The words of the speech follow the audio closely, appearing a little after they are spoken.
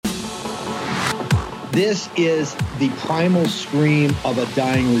This is the primal scream of a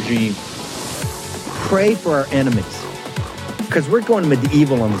dying regime. Pray for our enemies, because we're going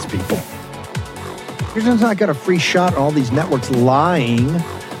medieval on these people. You're just not got a free shot on all these networks lying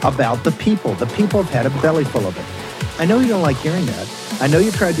about the people. The people have had a belly full of it. I know you don't like hearing that. I know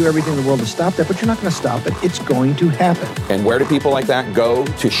you try to do everything in the world to stop that, but you're not going to stop it. It's going to happen. And where do people like that go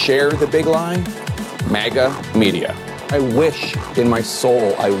to share the big lie? MAGA media. I wish, in my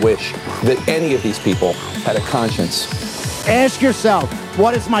soul, I wish that any of these people had a conscience. Ask yourself,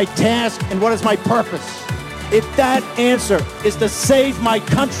 what is my task and what is my purpose? If that answer is to save my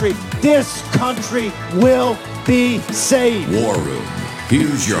country, this country will be saved. War Room.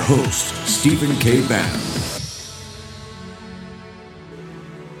 Here's your host, Stephen K. Bannon.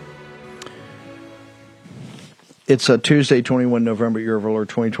 It's Tuesday, 21 November, year of our Lord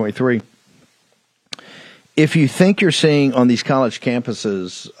 2023. If you think you're seeing on these college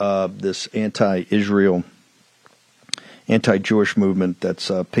campuses this anti-Israel, anti-Jewish movement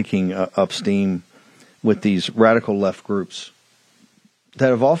that's picking up steam with these radical left groups that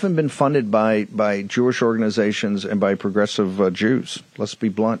have often been funded by Jewish organizations and by progressive Jews, let's be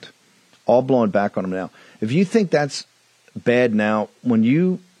blunt, all blowing back on them now. If you think that's bad now,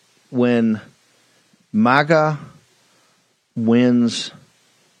 when MAGA wins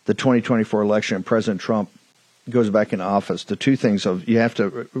the 2024 election and President Trump goes back into office, the two things of you have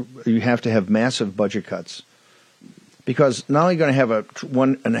to have massive budget cuts, because not only going to have a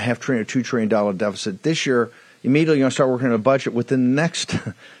 $1.5 trillion or $2 trillion deficit this year, immediately you're going to start working on a budget within the next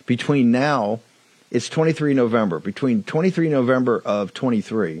between now, it's 23 November, between 23 November of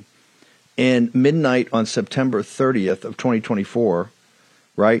 23 and midnight on September 30th of 2024,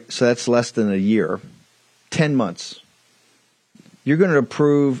 right? So that's less than a year, 10 months. You're going to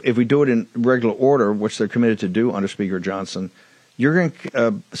approve, if we do it in regular order, which they're committed to do under Speaker Johnson, you're going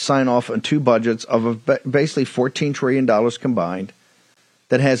to sign off on two budgets of basically $14 trillion combined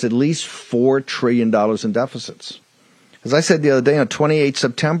that has at least $4 trillion in deficits. As I said the other day, on 28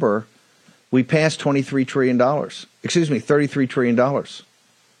 September, we passed $33 trillion. $33 trillion.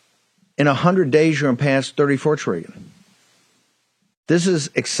 In 100 days, you're going to pass $34 trillion. This is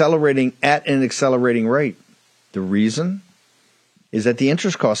accelerating at an accelerating rate. The reason is that the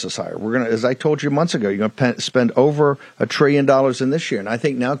interest cost is higher. We're going to, as I told you months ago, you're going to spend over $1 trillion in this year, and I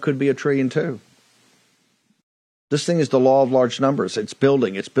think now it could be $1 trillion too. This thing is the law of large numbers. It's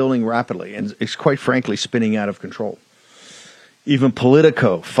building rapidly, and it's quite frankly spinning out of control. Even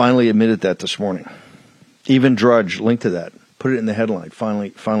Politico finally admitted that this morning. Even Drudge linked to that, put it in the headline,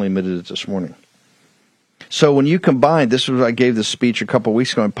 finally admitted it this morning. So when you combine, this was I gave this speech a couple of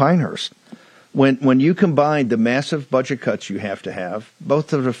weeks ago in Pinehurst. When you combine the massive budget cuts you have to have, both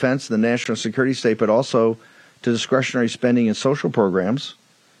to the defense and the national security state, but also to discretionary spending and social programs,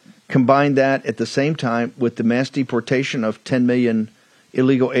 combine that at the same time with the mass deportation of 10 million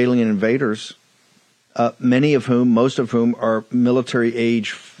illegal alien invaders, most of whom are military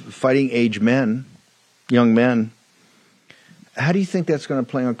age, fighting age men, young men. How do you think that's going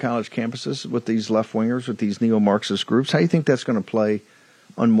to play on college campuses with these left-wingers, with these neo-Marxist groups? How do you think that's going to play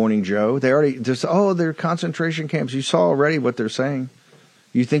on Morning Joe? They're concentration camps. You saw already what they're saying.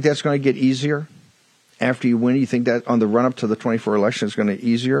 You think that's going to get easier after you win? You think that on the run-up to the 24 election is going to get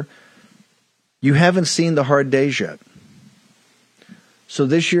easier? You haven't seen the hard days yet. So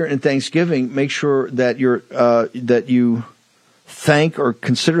this year in Thanksgiving, make sure that you thank or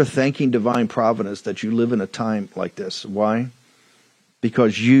consider thanking divine providence that you live in a time like this. Why?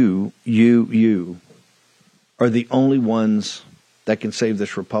 Because you are the only ones that can save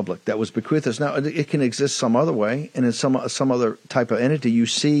this republic that was bequeathed us. Now, it can exist some other way, and in some other type of entity. You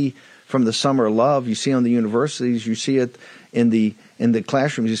see from the summer of love, you see on the universities, you see it in the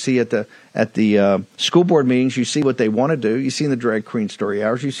classrooms, you see at the school board meetings, you see what they want to do. You see in the drag queen story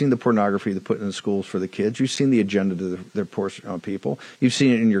hours, you've seen the pornography they put in the schools for the kids. You've seen the agenda to they're pushing on people. You've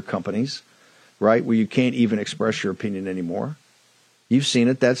seen it in your companies, right, where you can't even express your opinion anymore. You've seen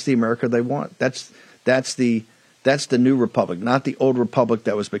it. That's the America they want. That's the new republic, not the old republic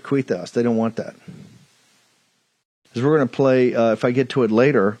that was bequeathed to us. They don't want that. Because we're going to play, if I get to it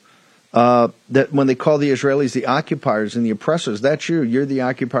later, that when they call the Israelis the occupiers and the oppressors, that's you. You're the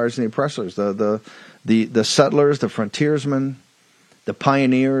occupiers and the oppressors. The settlers, the frontiersmen, the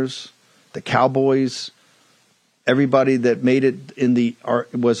pioneers, the cowboys, everybody that made it in the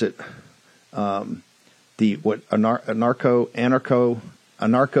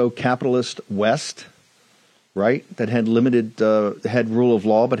anarcho-capitalist West, right? That had had rule of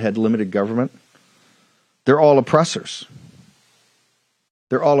law but had limited government. They're all oppressors.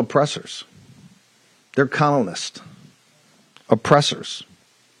 They're all oppressors. They're colonists, oppressors.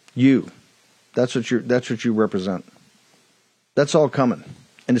 You, That's what you represent. That's all coming,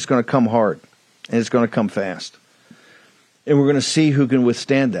 and it's going to come hard, and it's going to come fast. And we're going to see who can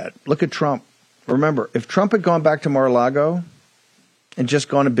withstand that. Look at Trump. Remember, if Trump had gone back to Mar-a-Lago and just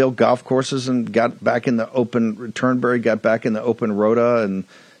gone and built golf courses and got back in the open, Turnberry got back in the open rota, and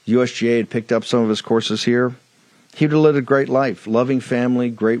USGA had picked up some of his courses here, he would have lived a great life. Loving family,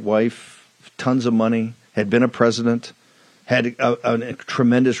 great wife, tons of money, had been a president, had a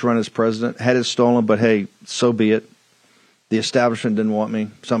tremendous run as president, had it stolen, but hey, so be it. The establishment didn't want me,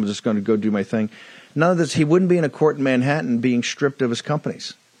 so I'm just going to go do my thing. None of this, he wouldn't be in a court in Manhattan being stripped of his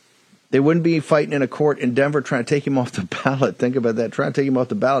companies. They wouldn't be fighting in a court in Denver trying to take him off the ballot. Think about that. Trying to take him off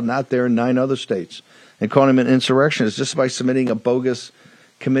the ballot, not there in 9 other states. And calling him an insurrectionist just by submitting a bogus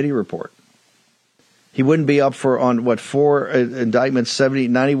committee report. He wouldn't be up for, 4 indictments,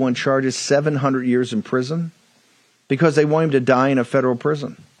 91 charges, 700 years in prison, because they want him to die in a federal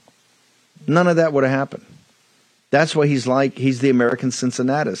prison. None of that would have happened. That's why he's the American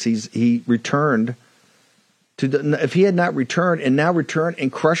Cincinnatus. He returned if he had not returned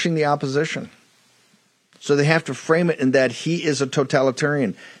and crushing the opposition. So they have to frame it in that he is a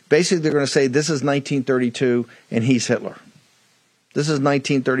totalitarian. Basically, they're going to say this is 1932 and he's Hitler. This is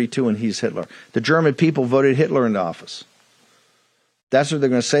 1932 and he's Hitler. The German people voted Hitler into office. That's what they're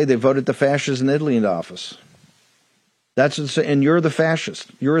going to say. They voted the fascists in Italy into office. That's what they say. And you're the fascists.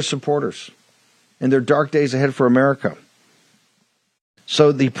 You're his supporters. And there are dark days ahead for America.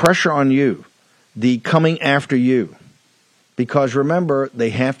 So the pressure on you, the coming after you, because remember,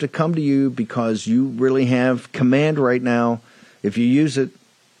 they have to come to you because you really have command right now. If you use it,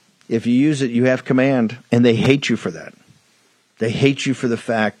 you have command, and they hate you for that. They hate you for the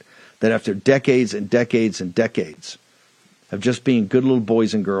fact that after decades and decades and decades of just being good little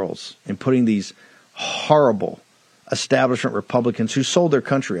boys and girls and putting these horrible establishment Republicans who sold their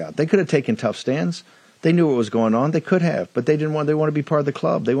country out, they could have taken tough stands. They knew what was going on. They could have, but they didn't want. They want to be part of the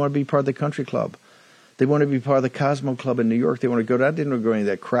club. They want to be part of the country club. They want to be part of the Cosmo Club in New York. They want to go to. I didn't want to go any of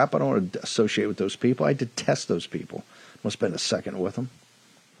that crap. I don't want to associate with those people. I detest those people. I won't spend a second with them.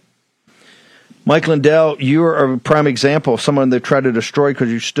 Mike Lindell, you are a prime example of someone that tried to destroy because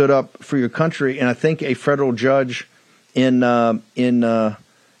you stood up for your country. And I think a federal judge in Atlanta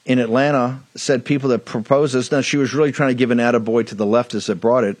said people that propose this. Now, she was really trying to give an attaboy to the leftists that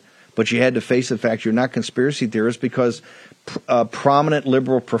brought it, but you had to face the fact you're not conspiracy theorists because prominent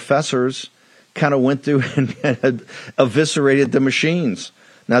liberal professors kind of went through and eviscerated the machines.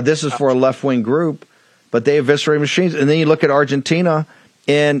 Now, this is for a left-wing group, but they eviscerated machines. And then you look at Argentina,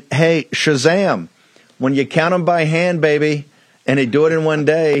 and, hey, Shazam, when you count them by hand, baby, and they do it in one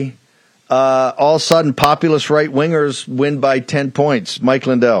day, all of a sudden populist right-wingers win by 10 points. Mike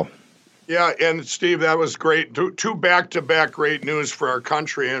Lindell. Yeah, and Steve, that was great. Two back-to-back great news for our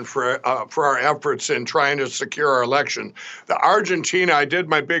country and for our efforts in trying to secure our election. The Argentina, I did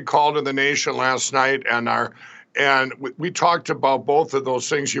my big call to the nation last night, and we talked about both of those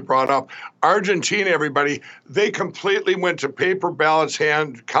things you brought up. Argentina, everybody, they completely went to paper ballots,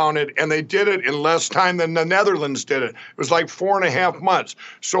 hand counted, and they did it in less time than the Netherlands did it. It was like 4.5 months.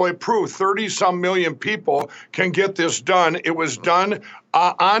 So it proved 30-some million people can get this done. It was done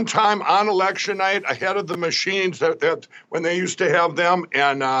on time, on election night, ahead of the machines that when they used to have them.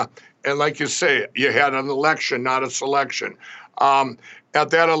 And like you say, you had an election, not a selection.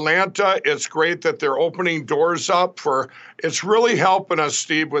 At that Atlanta, it's great that they're opening doors up it's really helping us,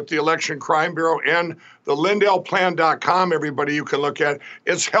 Steve, with the Election Crime Bureau and the LindellPlan.com, everybody you can look at.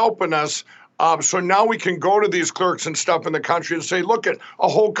 It's helping us. So now we can go to these clerks and stuff in the country and say, look, a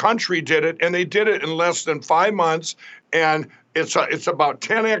whole country did it, and they did it in less than 5 months, and it's about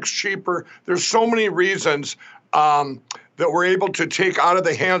 10x cheaper. There's so many reasons that we're able to take out of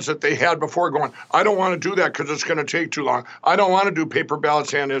the hands that they had before going, I don't want to do that because it's going to take too long. I don't want to do paper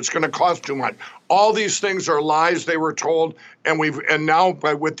ballots handed. It's going to cost too much. All these things are lies they were told, and now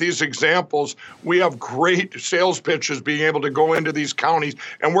with these examples, we have great sales pitches being able to go into these counties,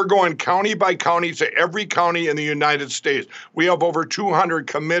 and we're going county by county to every county in the United States. We have over 200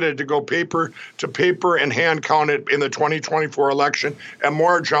 committed to go paper to paper and hand counted in the 2024 election, and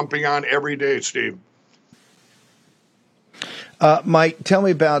more are jumping on every day, Steve. Mike, tell me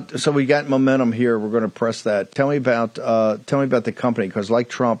about. So we got momentum here. We're going to press that. Tell me about the company, because like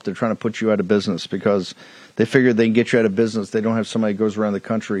Trump, they're trying to put you out of business because they figure they can get you out of business. They don't have somebody who goes around the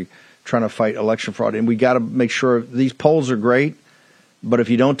country trying to fight election fraud. And we got to make sure these polls are great, but if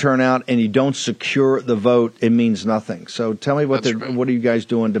you don't turn out and you don't secure the vote, it means nothing. So tell me what are you guys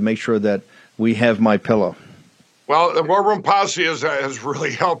doing to make sure that we have my pillow? Well, the War Room Posse has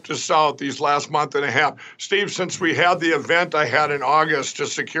really helped us out these last month and a half. Steve, since we had the event I had in August to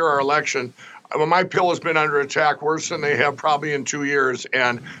secure our election, My Pillow's been under attack worse than they have probably in 2 years.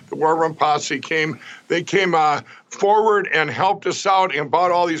 And the War Room Posse came forward and helped us out and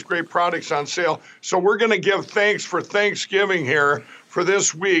bought all these great products on sale. So we're going to give thanks for Thanksgiving here for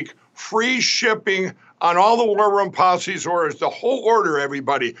this week. Free shipping on all the War Room Posse's orders, the whole order,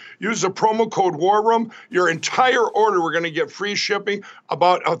 everybody. Use the promo code War Room. Your entire order, we're going to get free shipping.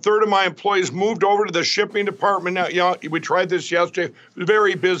 About a third of my employees moved over to the shipping department now. You know, we tried this yesterday.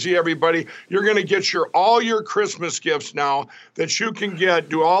 Very busy, everybody. You're going to get all your Christmas gifts now that you can get,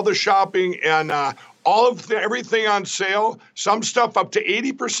 do all the shopping and everything on sale, some stuff up to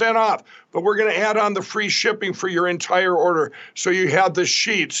 80% off. But we're going to add on the free shipping for your entire order. So you have the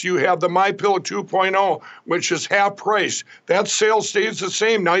sheets, you have the MyPillow 2.0, which is half price. That sale stays the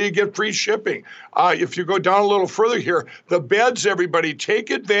same. Now you get free shipping. If you go down a little further here, the beds, everybody, take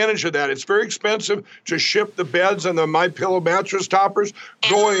advantage of that. It's very expensive to ship the beds and the MyPillow mattress toppers.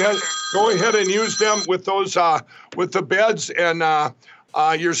 Go ahead and use them with those with the beds and.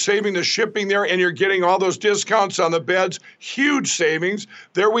 You're saving the shipping there, and you're getting all those discounts on the beds. Huge savings.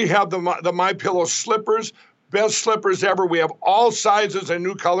 There we have the MyPillow slippers, best slippers ever. We have all sizes and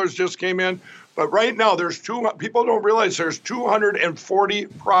new colors just came in. But right now, people don't realize there's 240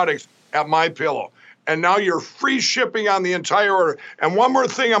 products at MyPillow. And now you're free shipping on the entire order. And one more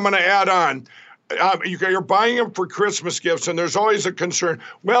thing I'm going to add on. You're buying them for Christmas gifts, and there's always a concern.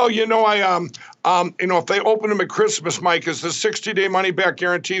 Well, if they open them at Christmas, Mike, is the 60-day money-back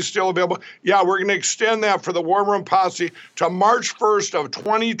guarantee still available? Yeah, we're going to extend that for the War Room Posse to March 1st of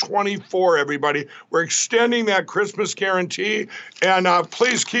 2024, everybody. We're extending that Christmas guarantee, and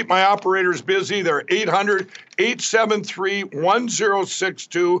please keep my operators busy. They're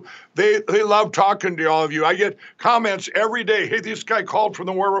 800-873-1062. They love talking to all of you. I get comments every day. Hey, this guy called from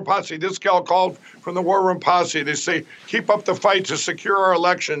the War Room Posse. This gal called from the War Room Posse. They say, keep up the fight to secure our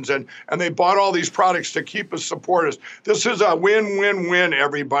elections. And they bought all these products to keep us, support us. This is a win-win-win,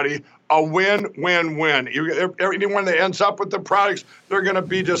 everybody. A win-win-win. Anyone that ends up with the products, they're going to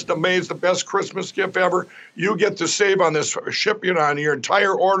be just amazed. The best Christmas gift ever. You get to save on this shipping on your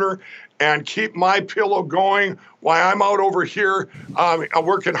entire order and keep MyPillow going while I'm out over here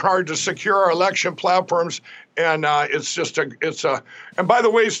working hard to secure our election platforms. And and by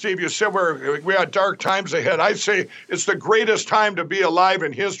the way, Steve, you said we had dark times ahead. I say it's the greatest time to be alive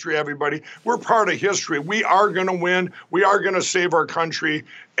in history, everybody. We're part of history. We are going to win. We are going to save our country.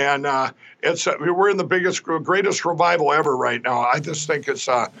 And we're in the greatest revival ever right now. I just think it's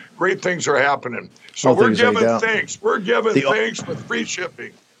great things are happening. So we're giving thanks. We're giving thanks with free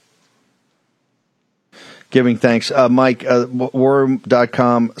shipping. Giving thanks. Mike,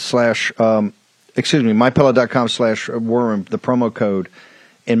 warroom.com/, mypillow.com/warroom, the promo code,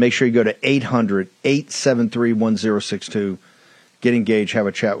 and make sure you go to 800-873-1062. Get engaged, have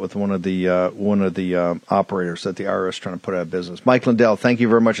a chat with one of the operators that the IRS is trying to put out of business. Mike Lindell, thank you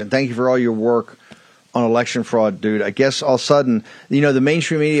very much, and thank you for all your work on election fraud, dude. I guess all of a sudden, the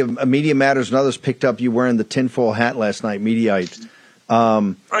mainstream media Matters and others picked up you wearing the tinfoil hat last night, Mediaite.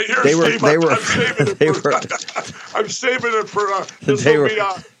 Right here, Steve. I'm saving it for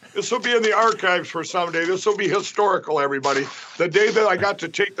this will be in the archives for someday. This will be historical, everybody. The day that I got to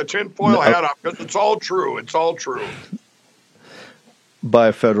take the tinfoil hat off, because it's all true. It's all true. By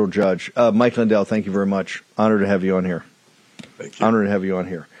a federal judge. Mike Lindell, thank you very much. Honored to have you on here. Thank you. Honored to have you on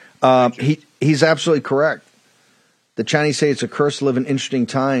here. He's absolutely correct. The Chinese say it's a curse to live in interesting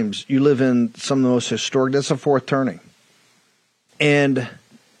times. You live in some of the most historic. That's a fourth turning. And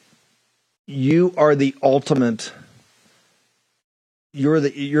you are the ultimate. You're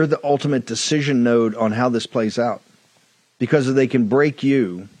the ultimate decision node on how this plays out, because if they can break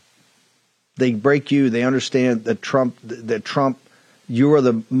you, they understand that Trump. You are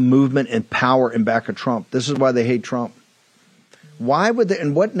the movement and power in back of Trump. This is why they hate Trump. Why would they?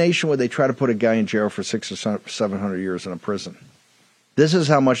 In what nation would they try to put a guy in jail for 600 or 700 years in a prison? This is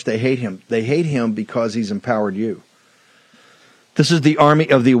how much they hate him. They hate him because he's empowered you. This is the army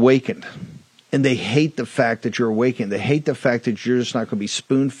of the awakened, and they hate the fact that you're awakened. They hate the fact that you're just not going to be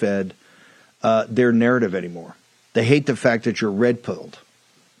spoon-fed their narrative anymore. They hate the fact that you're red-pilled,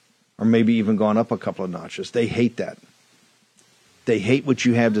 or maybe even gone up a couple of notches. They hate that. They hate what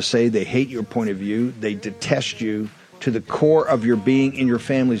you have to say. They hate your point of view. They detest you to the core of your being and your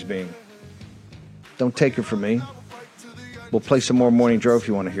family's being. Don't take it from me. We'll play some more Morning Joe if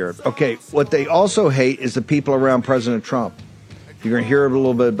you want to hear it. Okay, what they also hate is the people around President Trump. You're going to hear a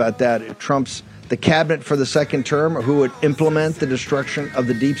little bit about that. The cabinet for the second term, who would implement the destruction of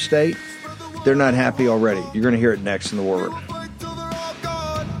the deep state, they're not happy already. You're going to hear it next in the War Room.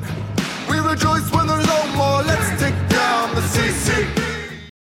 We rejoice when there's no more. Let's take down the CC.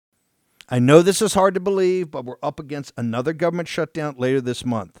 I know this is hard to believe, but we're up against another government shutdown later this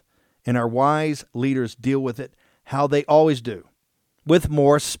month, and our wise leaders deal with it how they always do, with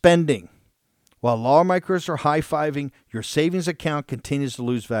more spending. While lawmakers are high-fiving, your savings account continues to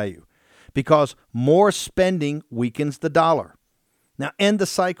lose value because more spending weakens the dollar. Now end the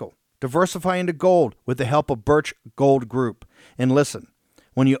cycle. Diversify into gold with the help of Birch Gold Group. And listen,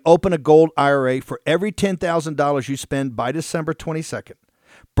 when you open a gold IRA, for every $10,000 you spend by December 22nd,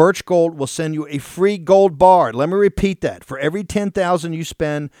 Birch Gold will send you a free gold bar. Let me repeat that. For every $10,000 you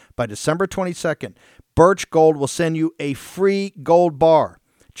spend by December 22nd, Birch Gold will send you a free gold bar.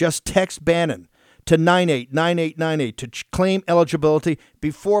 Just text Bannon to 989898 to claim eligibility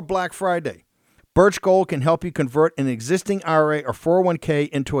before Black Friday. Birch Gold can help you convert an existing IRA or 401k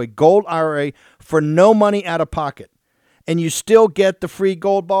into a gold IRA for no money out of pocket, and you still get the free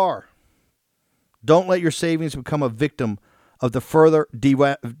gold bar. Don't let your savings become a victim of the further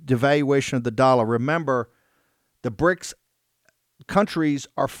devaluation of the dollar. Remember, the BRICS countries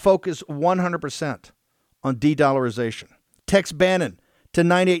are focused 100% on de-dollarization. Text Bannon to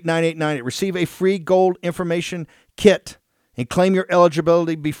 989898. Receive a free gold information kit and claim your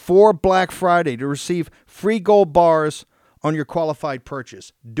eligibility before Black Friday to receive free gold bars on your qualified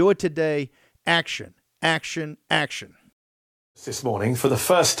purchase. Do it today. Action, action, action. This morning, for the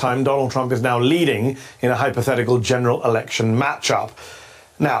first time, Donald Trump is now leading in a hypothetical general election matchup.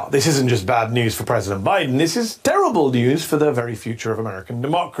 Now, this isn't just bad news for President Biden. This is terrible news for the very future of American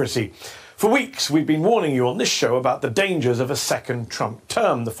democracy. For weeks, we've been warning you on this show about the dangers of a second Trump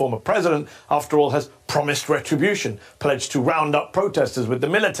term. The former president, after all, has promised retribution, pledged to round up protesters with the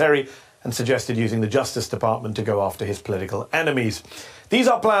military, and suggested using the Justice Department to go after his political enemies. These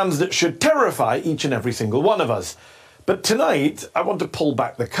are plans that should terrify each and every single one of us. But tonight, I want to pull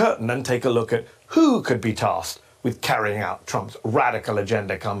back the curtain and take a look at who could be tasked with carrying out Trump's radical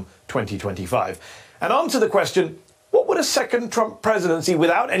agenda come 2025. And answer the question, what would a second Trump presidency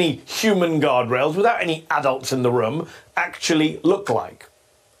without any human guardrails, without any adults in the room, actually look like?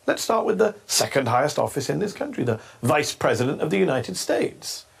 Let's start with the second highest office in this country, the Vice President of the United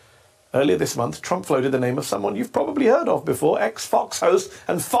States. Earlier this month, Trump floated the name of someone you've probably heard of before, ex-Fox host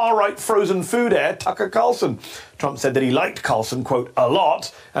and far-right frozen food heir Tucker Carlson. Trump said that he liked Carlson, quote, a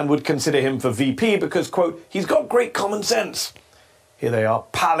lot, and would consider him for VP because, quote, he's got great common sense. Here they are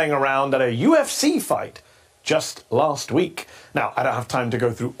palling around at a UFC fight just last week. Now, I don't have time to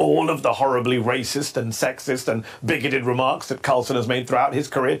go through all of the horribly racist and sexist and bigoted remarks that Carlson has made throughout his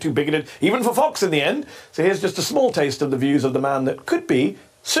career, too bigoted even for Fox in the end. So here's just a small taste of the views of the man that could be,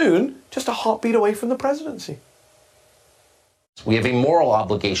 soon, just a heartbeat away from the presidency. We have a moral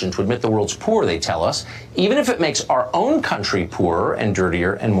obligation to admit the world's poor, they tell us, even if it makes our own country poorer and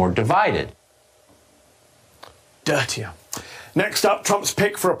dirtier and more divided. Dirtier. Next up, Trump's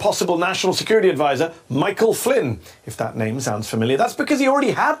pick for a possible national security advisor, Michael Flynn. If that name sounds familiar, that's because he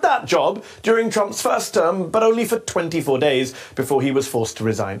already had that job during Trump's first term, but only for 24 days before he was forced to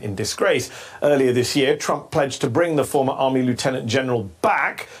resign in disgrace. Earlier this year, Trump pledged to bring the former Army Lieutenant General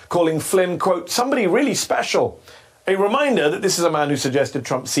back, calling Flynn, quote, somebody really special. A reminder that this is a man who suggested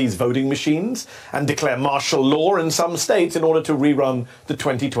Trump seize voting machines and declare martial law in some states in order to rerun the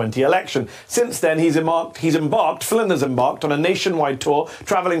 2020 election. Since then, Flynn has embarked on a nationwide tour,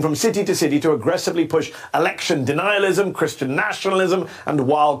 traveling from city to city to aggressively push election denialism, Christian nationalism, and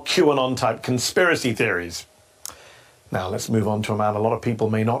wild QAnon-type conspiracy theories. Now, let's move on to a man a lot of people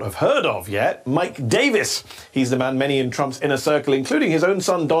may not have heard of yet, Mike Davis. He's the man many in Trump's inner circle, including his own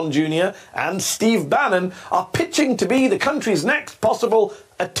son Don Jr. and Steve Bannon, are pitching to be the country's next possible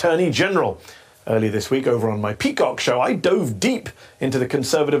Attorney General. Earlier this week, over on my Peacock show, I dove deep into the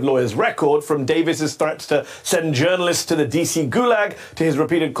conservative lawyer's record, from Davis's threats to send journalists to the DC gulag to his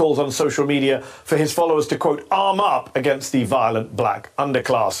repeated calls on social media for his followers to, quote, arm up against the violent black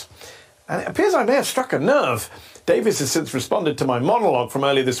underclass. And it appears I may have struck a nerve. Davis has since responded to my monologue from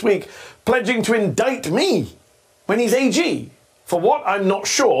earlier this week, pledging to indict me when he's AG. For what, I'm not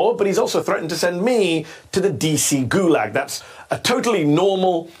sure, but he's also threatened to send me to the DC gulag. That's a totally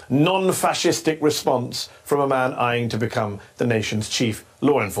normal, non-fascistic response from a man eyeing to become the nation's chief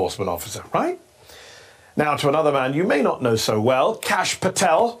law enforcement officer, right? Now to another man you may not know so well, Kash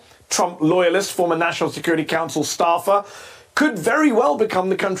Patel, Trump loyalist, former National Security Council staffer, could very well become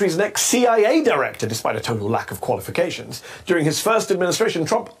the country's next CIA director, despite a total lack of qualifications. During his first administration,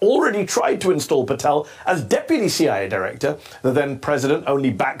 Trump already tried to install Patel as deputy CIA director. The then president only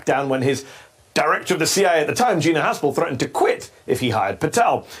backed down when his Director of the CIA at the time, Gina Haspel, threatened to quit if he hired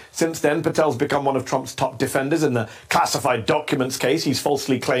Patel. Since then, Patel's become one of Trump's top defenders in the classified documents case. He's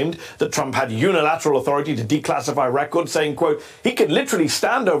falsely claimed that Trump had unilateral authority to declassify records, saying, quote, he could literally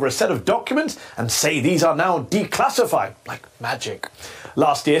stand over a set of documents and say these are now declassified, like magic.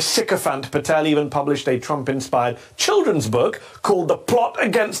 Last year, sycophant Patel even published a Trump-inspired children's book called The Plot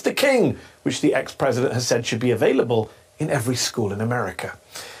Against the King, which the ex-president has said should be available in every school in America.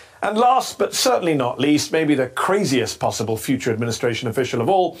 And last, but certainly not least, maybe the craziest possible future administration official of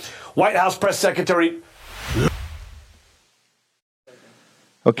all, White House Press Secretary...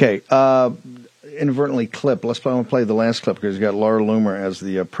 Okay, inadvertently clip. I want to play the last clip because you got Laura Loomer as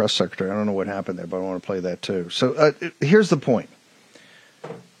the press secretary. I don't know what happened there, but I want to play that too. So here's the point.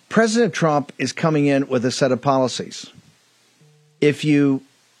 President Trump is coming in with a set of policies. If you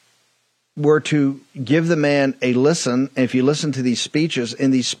were to give the man a listen, and if you listen to these speeches,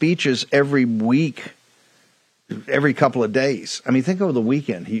 in these speeches every week, every couple of days, I mean, think over the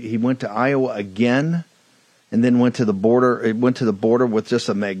weekend. He went to Iowa again, and then went to the border. It went to the border with just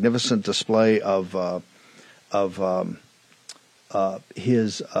a magnificent display of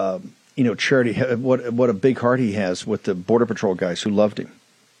his charity. What a big heart he has with the Border Patrol guys who loved him.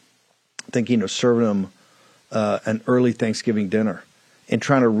 Thinking of serving them an early Thanksgiving dinner and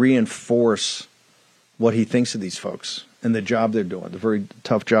trying to reinforce what he thinks of these folks and the job they're doing, the very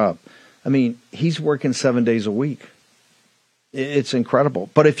tough job. I mean, he's working 7 days a week. It's incredible.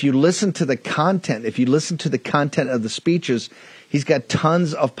 But if you listen to the content, of the speeches, he's got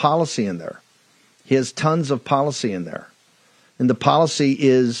tons of policy in there. He has tons of policy in there. And the policy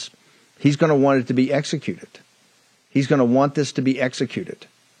is he's going to want it to be executed. He's going to want this to be executed.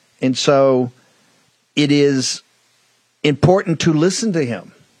 And so it is important to listen to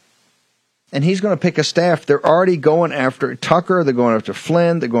him. And he's going to pick a staff. They're already going after Tucker. They're going after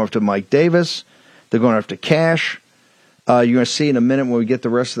Flynn. They're going after Mike Davis. They're going after Cash. You're going to see in a minute when we get the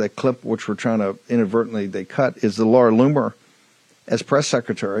rest of that clip, which we're trying to inadvertently they cut, is the Laura Loomer as press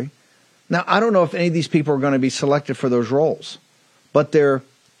secretary. Now, I don't know if any of these people are going to be selected for those roles, but they're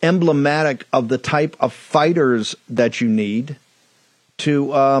emblematic of the type of fighters that you need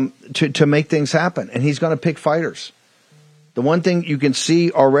to make things happen. And he's going to pick fighters. The one thing you can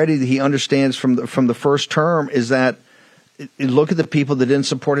see already that he understands from the first term is that look at the people that didn't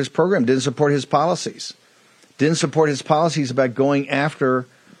support his program, didn't support his policies. Didn't support his policies about going after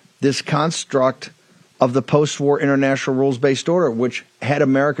this construct of the post-war international rules-based order, which had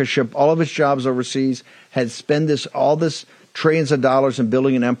America ship all of its jobs overseas, had spent all this trillions of dollars in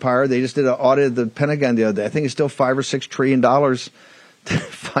building an empire. They just did an audit of the Pentagon the other day. I think it's still $5 or $6 trillion, $5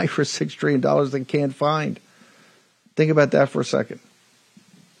 or $6 trillion they can't find. Think about that for a second.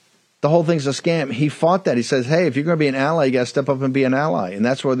 The whole thing's a scam. He fought that. He says, hey, if you're going to be an ally, you got to step up and be an ally. And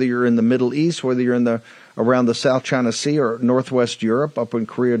that's whether you're in the Middle East, whether you're around the South China Sea or Northwest Europe, up in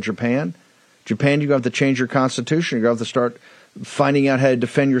Korea, Japan. Japan, you're going to have to change your constitution. You're going to have to start finding out how to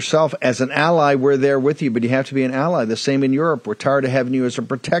defend yourself. As an ally, we're there with you, but you have to be an ally. The same in Europe. We're tired of having you as a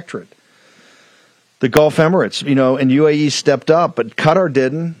protectorate. The Gulf Emirates, and UAE stepped up, but Qatar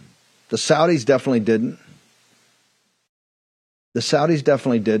didn't. The Saudis definitely didn't.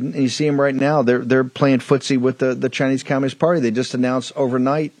 And you see them right now. They're playing footsie with the Chinese Communist Party. They just announced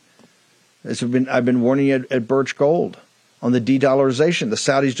overnight. I've been warning you at Birch Gold on the de-dollarization. The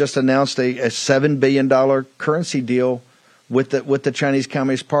Saudis just announced a $7 billion currency deal with the Chinese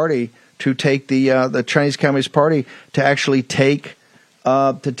Communist Party to take the Chinese Communist Party to actually take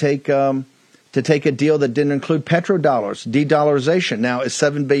a deal that didn't include petrodollars, de-dollarization. Now, is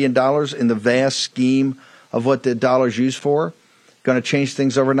 $7 billion in the vast scheme of what the dollar's used for going to change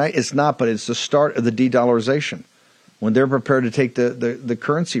things overnight? It's not, but it's the start of the de-dollarization when they're prepared to take the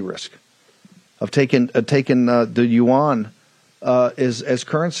currency risk of taking the yuan as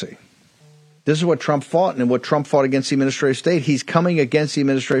currency. This is what Trump fought, and what Trump fought against the administrative state. He's coming against the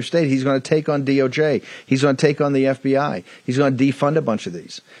administrative state. He's going to take on DOJ. He's going to take on the FBI. He's going to defund a bunch of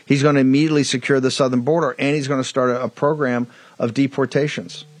these. He's going to immediately secure the southern border, and he's going to start a program of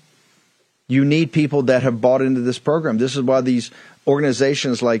deportations. You need people that have bought into this program. This is why these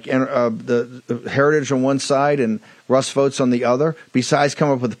organizations like the Heritage on one side and Russ Votes on the other, besides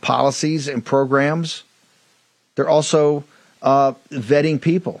coming up with policies and programs, they're also vetting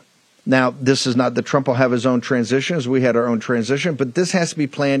people. Now, this is not that Trump will have his own transition as we had our own transition, but this has to be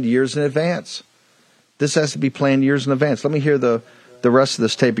planned years in advance. Let me hear the rest of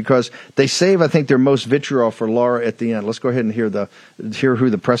this tape because they save, I think, their most vitriol for Laura at the end. Let's go ahead and hear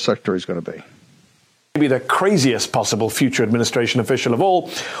who the press secretary is going to be. Maybe the craziest possible future administration official of all,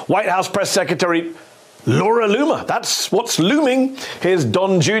 White House Press Secretary Laura Loomer. That's what's looming. Here's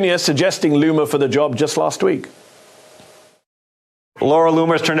Don Jr. suggesting Loomer for the job just last week. Laura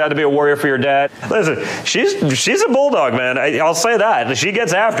Loomer's turned out to be a warrior for your dad. Listen, she's a bulldog, man. I'll say that. She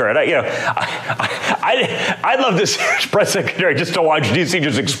gets after it. I'd love this press secretary just to watch D.C.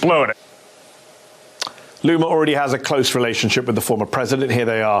 just explode. Loomer already has a close relationship with the former president. Here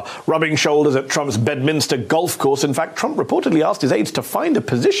they are, rubbing shoulders at Trump's Bedminster golf course. In fact, Trump reportedly asked his aides to find a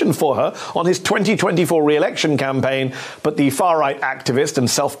position for her on his 2024 re-election campaign, but the far-right activist and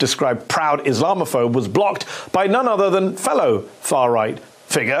self-described proud Islamophobe was blocked by none other than fellow far-right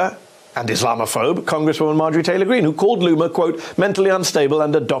figure and Islamophobe, Congresswoman Marjorie Taylor Greene, who called Loomer, quote, mentally unstable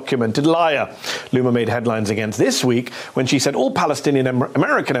and a documented liar. Loomer made headlines again this week when she said all Palestinian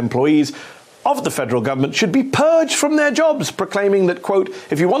American employees of the federal government should be purged from their jobs, proclaiming that, quote,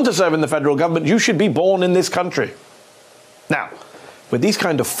 if you want to serve in the federal government, you should be born in this country. Now, with these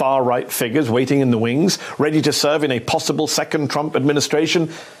kind of far-right figures waiting in the wings, ready to serve in a possible second Trump administration,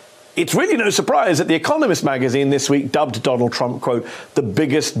 it's really no surprise that The Economist magazine this week dubbed Donald Trump, quote, the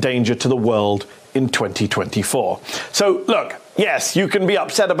biggest danger to the world in 2024. So, look, yes, you can be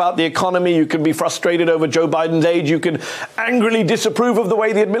upset about the economy, you can be frustrated over Joe Biden's age, you can angrily disapprove of the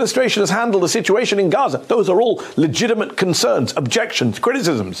way the administration has handled the situation in Gaza. Those are all legitimate concerns, objections,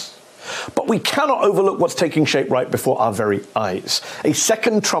 criticisms. But we cannot overlook what's taking shape right before our very eyes. A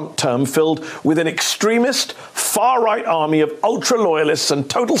second Trump term filled with an extremist, far-right army of ultra-loyalists and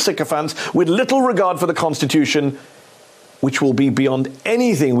total sycophants with little regard for the Constitution, which will be beyond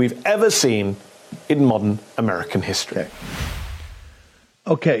anything we've ever seen in modern American history.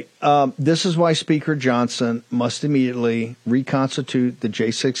 Okay, this is why Speaker Johnson must immediately reconstitute the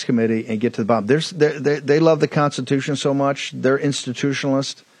J6 committee and get to the bottom. They love the Constitution so much. They're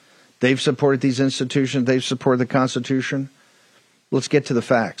institutionalists. They've supported these institutions. They've supported the Constitution. Let's get to the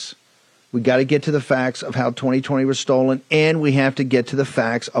facts. We got to get to the facts of how 2020 was stolen, and we have to get to the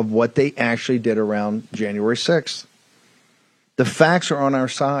facts of what they actually did around January 6th. The facts are on our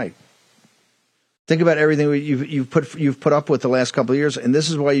side. Think about everything you've put up with the last couple of years, and this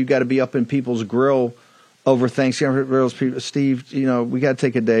is why you've got to be up in people's grill over Thanksgiving. Steve, we got to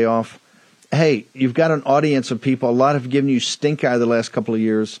take a day off. Hey, you've got an audience of people. A lot have given you stink eye the last couple of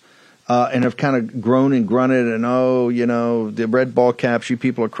years. And have kind of groaned and grunted and, the red ball caps, you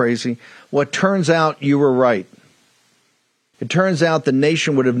people are crazy. Well, it turns out you were right. It turns out the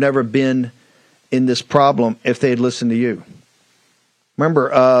nation would have never been in this problem if they had listened to you.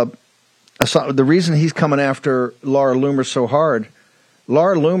 Remember, the reason he's coming after Laura Loomer so hard,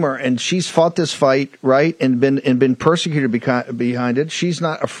 Laura Loomer, and she's fought this fight, right, and been persecuted behind it. She's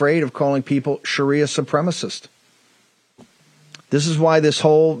not afraid of calling people Sharia supremacists. This is why the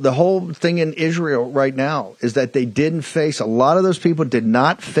whole thing in Israel right now is that they didn't face, a lot of those people did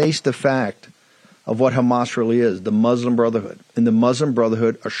not face the fact of what Hamas really is, the Muslim Brotherhood. And the Muslim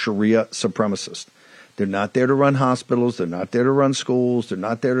Brotherhood are Sharia supremacists. They're not there to run hospitals. They're not there to run schools. They're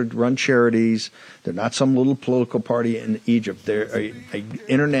not there to run charities. They're not some little political party in Egypt. They're an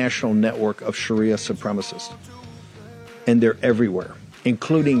international network of Sharia supremacists. And they're everywhere,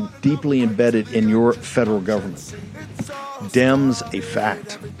 including deeply embedded in your federal government. Dems a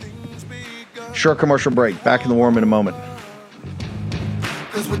fact. Short commercial break. Back in the warm in a moment.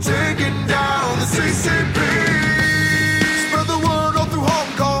 Cause we're taking down the CCP. Spread the word all through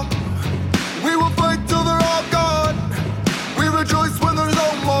Hong Kong. We will fight till they're all gone. We rejoice when there's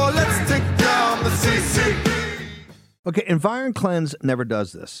no more. Let's take down the CCP. Okay, EnvironCleanse never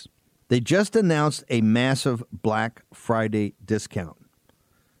does this. They just announced a massive Black Friday discount.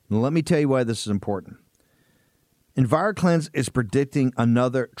 Now, let me tell you why this is important. EnviroCleanse is predicting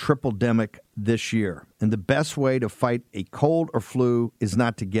another triple-demic this year, and the best way to fight a cold or flu is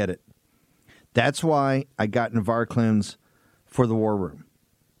not to get it. That's why I got EnviroCleanse for the War Room.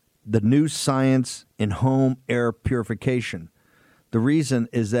 The new science in home air purification. The reason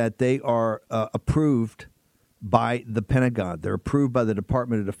is that they are approved by the Pentagon. They're approved by the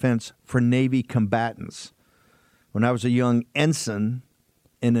Department of Defense for Navy combatants. When I was a young ensign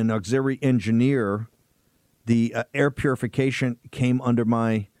and an auxiliary engineer, the air purification came under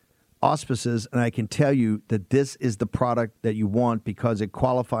my auspices, and I can tell you that this is the product that you want because it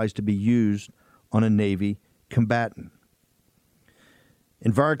qualifies to be used on a Navy combatant.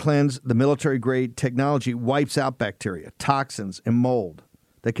 EnviroCleanse, the military-grade technology, wipes out bacteria, toxins, and mold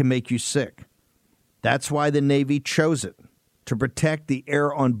that can make you sick. That's why the Navy chose it, to protect the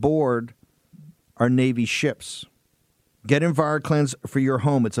air on board our Navy ships. Get EnviroCleanse for your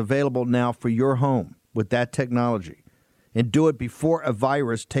home. It's available now for your home with that technology. And do it before a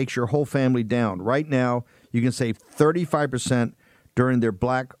virus takes your whole family down. Right now, you can save 35% during their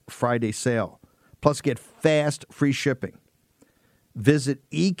Black Friday sale. Plus, get fast, free shipping. Visit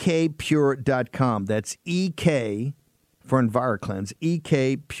ekpure.com. That's EK for EnviroCleanse,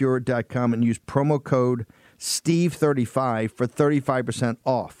 ekpure.com, and use promo code Steve35 for 35%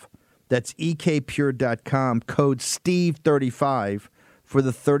 off. That's ekpure.com, code Steve35 for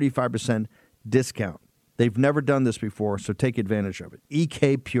the 35% discount. They've never done this before, so take advantage of it.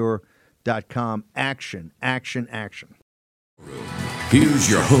 ekpure.com. Action, action, action. Here's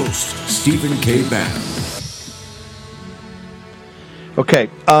your host, Stephen K. Bannon. Okay,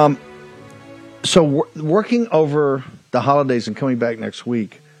 so working over the holidays and coming back next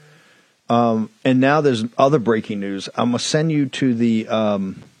week, and now there's other breaking news. I'm going to send you to the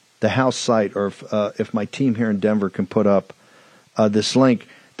House site, or if my team here in Denver can put up this link.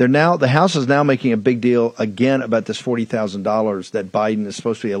 The House is now making a big deal again about this $40,000 that Biden is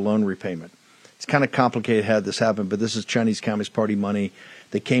supposed to be a loan repayment. It's kind of complicated how this happened, but this is Chinese Communist Party money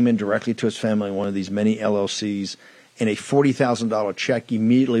that came in directly to his family in one of these many LLCs, and a $40,000 check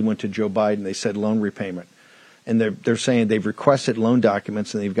immediately went to Joe Biden. They said loan repayment. And they're saying they've requested loan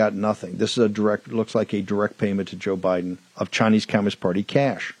documents and they've got nothing. This is looks like a direct payment to Joe Biden of Chinese Communist Party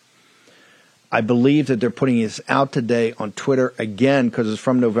cash. I believe that they're putting this out today on Twitter again because it's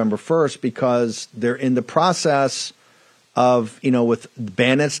from November 1st, because they're in the process of, with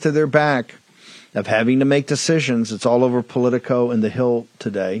bayonets to their back, of having to make decisions. It's all over Politico and The Hill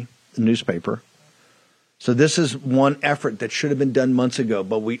today, the newspaper. So this is one effort that should have been done months ago,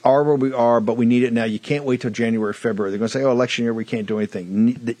 but we are where we are, but we need it now. You can't wait till January, February. They're going to say, election year, we can't do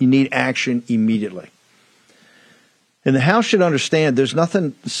anything. You need action immediately. And the House should understand there's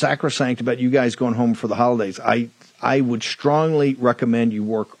nothing sacrosanct about you guys going home for the holidays. I would strongly recommend you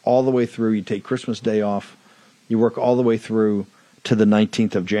work all the way through. You take Christmas Day off. You work all the way through to the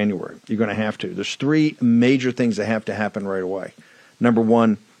 19th of January. You're going to have to. There's three major things that have to happen right away. Number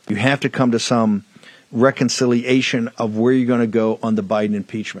one, you have to come to some reconciliation of where you're going to go on the Biden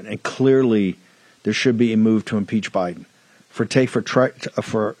impeachment. And clearly, there should be a move to impeach Biden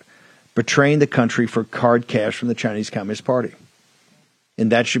for betraying the country for card cash from the Chinese Communist Party. And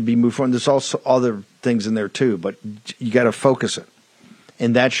that should be moved forward. There's also other things in there too, but you got to focus it.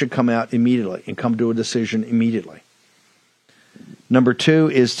 And that should come out immediately and come to a decision immediately. Number two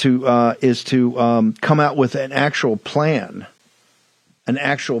is to come out with an actual plan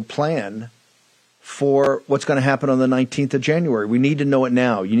for what's going to happen on the 19th of January. We need to know it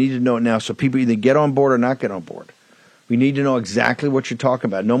now. You need to know it now so people either get on board or not get on board. We need to know exactly what you're talking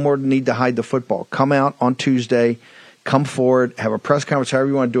about. No more need to hide the football. Come out on Tuesday, come forward, have a press conference, however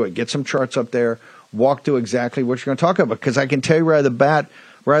you want to do it. Get some charts up there, walk through exactly what you're going to talk about. Because I can tell you right out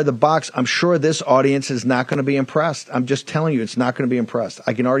of the box, I'm sure this audience is not going to be impressed. I'm just telling you, it's not going to be impressed.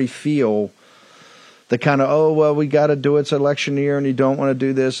 I can already feel the kind of, we got to do it. It's election year and you don't want to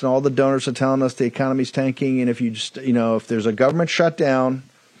do this. And all the donors are telling us the economy's tanking. And if you just, if there's a government shutdown,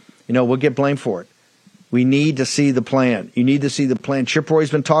 we'll get blamed for it. We need to see the plan. You need to see the plan. Chip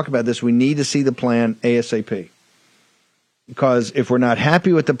Roy's been talking about this. We need to see the plan ASAP. Because if we're not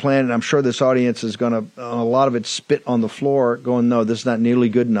happy with the plan, and I'm sure this audience is going to, a lot of it, spit on the floor going, no, this is not nearly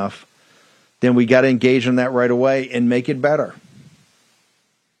good enough, then we got to engage in that right away and make it better.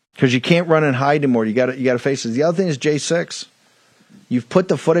 Because you can't run and hide anymore. You got to face it. The other thing is J6. You've put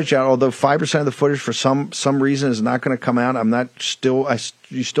the footage out, although 5% of the footage for some reason is not going to come out.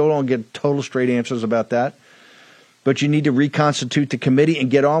 You still don't get total straight answers about that. But you need to reconstitute the committee and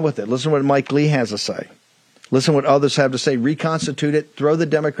get on with it. Listen to what Mike Lee has to say. Listen to what others have to say. Reconstitute it. Throw the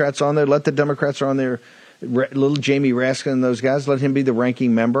Democrats on there. Let the Democrats on there. Little Jamie Raskin and those guys. Let him be the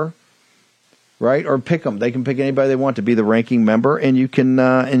ranking member. Right? Or pick them. They can pick anybody they want to be the ranking member, and you can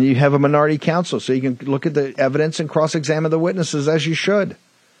and you have a minority counsel, so you can look at the evidence and cross-examine the witnesses as you should.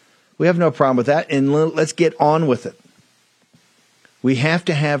 We have no problem with that, and let's get on with it. We have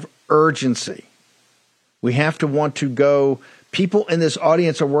to have urgency. We have to want to go. People in this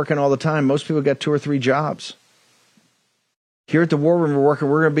audience are working all the time. Most people got 2 or 3 jobs. Here at the War Room, we're working.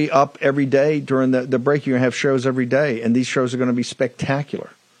 We're going to be up every day during the break. You're going to have shows every day, and these shows are going to be spectacular.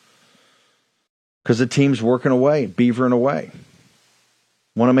 Because the team's working away, beavering away.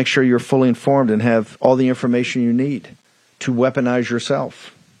 Want to make sure you're fully informed and have all the information you need to weaponize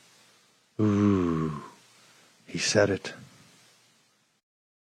yourself. Ooh, he said it.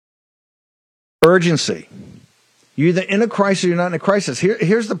 Urgency. You're either in a crisis or you're not in a crisis.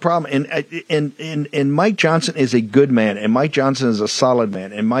 Here's the problem. And Mike Johnson is a good man, and Mike Johnson is a solid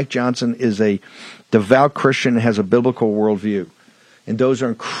man, and Mike Johnson is a devout Christian and has a biblical worldview. And those are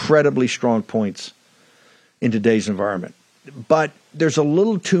incredibly strong points in today's environment. But there's a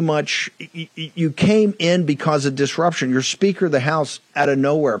little too much. You came in because of disruption. Your Speaker of the House out of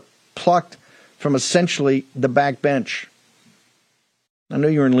nowhere plucked from essentially the backbench. I know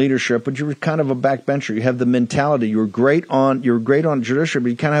you're in leadership, but you're kind of a backbencher. You have the mentality. You're great on judiciary, but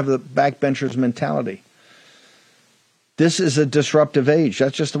you kind of have the backbencher's mentality. This is a disruptive age.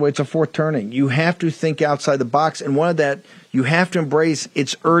 That's just the way it's a fourth turning. You have to think outside the box. And one of that, you have to embrace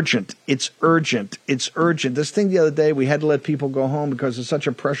it's urgent. It's urgent. It's urgent. This thing the other day, we had to let people go home because it's such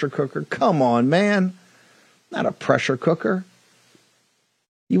a pressure cooker. Come on, man. Not a pressure cooker.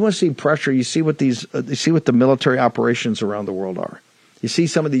 You want to see pressure. You see what the military operations around the world are. You see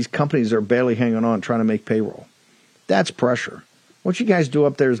some of these companies that are barely hanging on trying to make payroll. That's pressure. What you guys do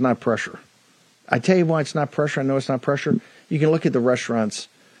up there is not pressure. I tell you why it's not pressure. I know it's not pressure. You can look at the restaurants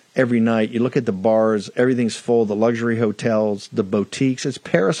every night. You look at the bars. Everything's full. The luxury hotels, the boutiques. It's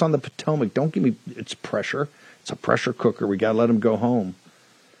Paris on the Potomac. Don't give me – it's pressure. It's a pressure cooker. We got to let them go home.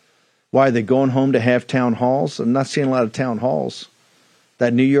 Why are they going home to have town halls? I'm not seeing a lot of town halls.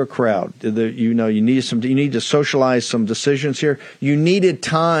 That New York crowd, you need to socialize some decisions here. You needed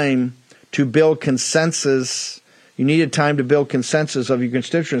time to build consensus. You needed time to build consensus of your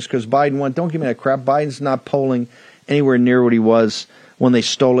constituents because Biden won. Don't give me that crap. Biden's not polling anywhere near what he was when they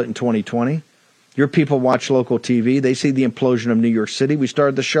stole it in 2020. Your people watch local TV. They see the implosion of New York City. We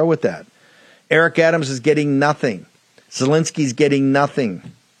started the show with that. Eric Adams is getting nothing. Zelensky's getting nothing.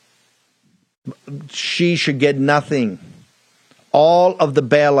 She should get nothing. All of the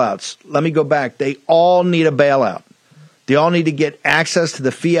bailouts, let me go back, they all need a bailout. They all need to get access to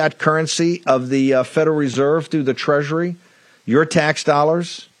the fiat currency of the Federal Reserve through the Treasury, your tax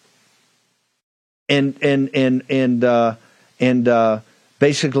dollars, and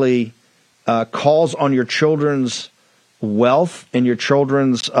basically calls on your children's wealth and your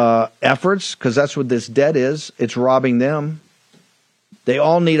children's efforts, because that's what this debt is. It's robbing them. They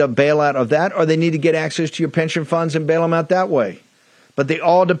all need a bailout of that, or they need to get access to your pension funds and bail them out that way. But they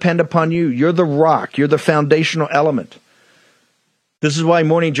all depend upon you. You're the rock. You're the foundational element. This is why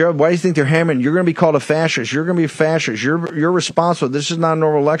Morning Joe, why do you think they're hammering? You're going to be called a fascist. You're going to be a fascist. You're responsible. This is not a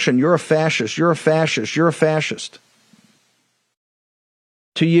normal election. You're a fascist. You're a fascist. You're a fascist.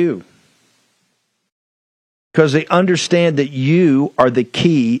 To you. Because they understand that you are the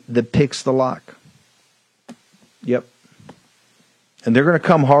key that picks the lock. Yep. And they're going to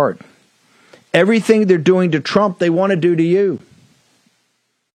come hard. Everything they're doing to Trump, they want to do to you.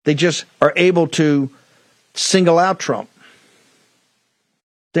 They just are able to single out Trump.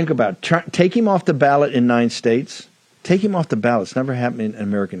 Think about it. Take him off the ballot in 9 states. Take him off the ballot. It's never happened in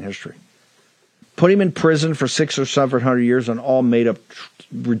American history. Put him in prison for 600 or 700 years on all made-up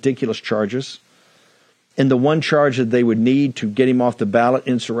ridiculous charges. And the one charge that they would need to get him off the ballot,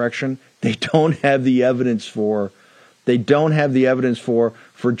 insurrection, they don't have the evidence for. They don't have the evidence for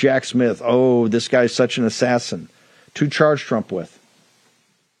Jack Smith. Oh, this guy's such an assassin. To charge Trump with.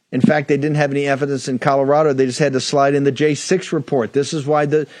 In fact, they didn't have any evidence in Colorado. They just had to slide in the J6 report. This is why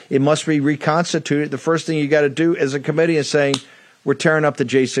it must be reconstituted. The first thing you got to do as a committee is saying, we're tearing up the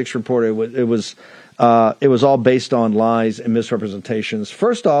J6 report. It was all based on lies and misrepresentations.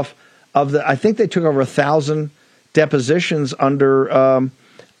 First off, I think they took over 1,000 depositions under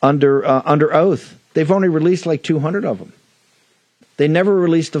oath. They've only released like 200 of them. They never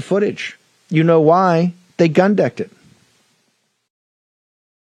released the footage. You know why? They gun decked it.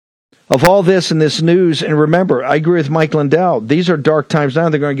 Of all this and this news, and remember, I agree with Mike Lindell. These are dark times now.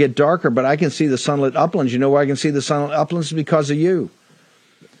 They're going to get darker, but I can see the sunlit uplands. You know why I can see the sunlit uplands? Because of you.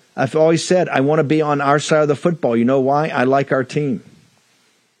 I've always said I want to be on our side of the football. You know why? I like our team.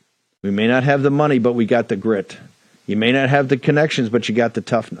 We may not have the money, but we got the grit. You may not have the connections, but you got the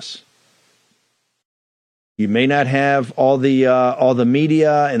toughness. You may not have all the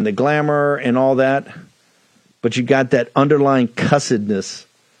media and the glamour and all that, but you got that underlying cussedness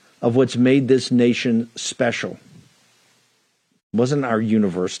of what's made this nation special. It wasn't our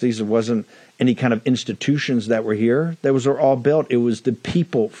universities. It wasn't any kind of institutions that were here. Those were all built. It was the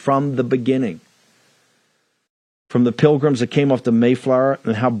people from the beginning. From the Pilgrims that came off the Mayflower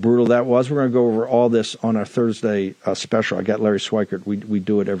and how brutal that was. We're going to go over all this on our Thursday special. I got Larry Schweikert. We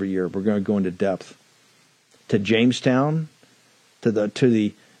do it every year. We're going to go into depth. To Jamestown, to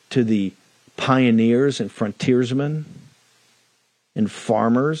the pioneers and frontiersmen and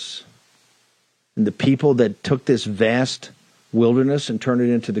farmers and the people that took this vast wilderness and turned it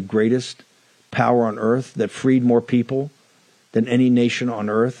into the greatest power on earth, that freed more people than any nation on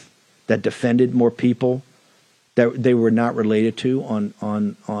earth, that defended more people that they were not related to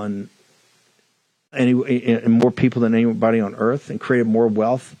on any more people than anybody on earth, and created more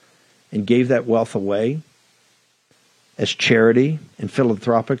wealth and gave that wealth away as charity and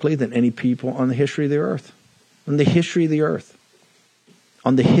philanthropically than any people on the history of the earth. On the history of the earth.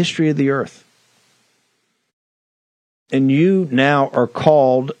 On the history of the earth. And you now are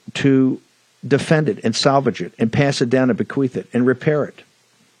called to defend it and salvage it and pass it down and bequeath it and repair it.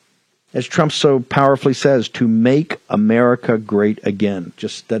 As Trump so powerfully says, to make America great again.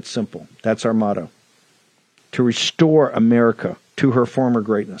 Just that simple. That's our motto. To restore America to her former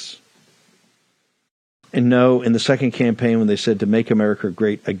greatness. And no, in the second campaign when they said to make America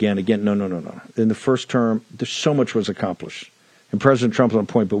great again, no. In the first term, there's so much was accomplished. And President Trump's on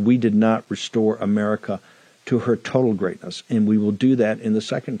point, but we did not restore America to her total greatness. And we will do that in the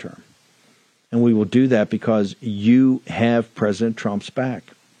second term. And we will do that because you have President Trump's back.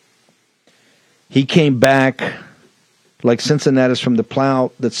 He came back like Cincinnatus from the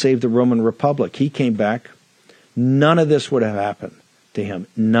plow that saved the Roman Republic. He came back. None of this would have happened to him.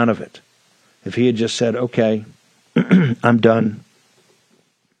 None of it. If he had just said, okay, I'm done.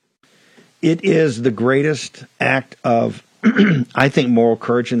 It is the greatest act of, I think, moral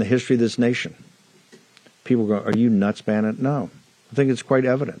courage in the history of this nation. People go, are you nuts, Bannon? No. I think it's quite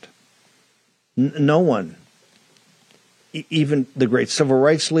evident. No one, even the great civil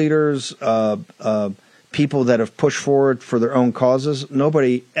rights leaders, people that have pushed forward for their own causes,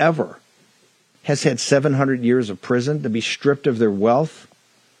 nobody ever has had 700 years of prison, to be stripped of their wealth,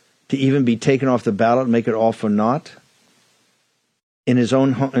 to even be taken off the ballot and make it all for naught. In his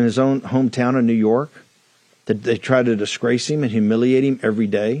own hometown in New York, that they try to disgrace him and humiliate him every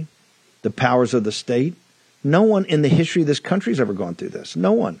day. The powers of the state. No one in the history of this country has ever gone through this.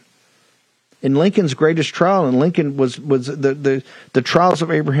 No one. In Lincoln's greatest trial, and Lincoln was the trials of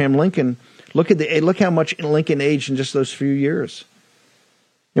Abraham Lincoln. Look how much Lincoln aged in just those few years.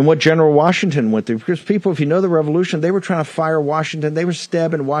 And what General Washington went through. Because people, if you know the Revolution, they were trying to fire Washington. They were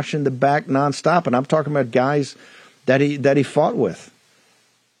stabbing Washington in the back nonstop. And I'm talking about guys that he fought with.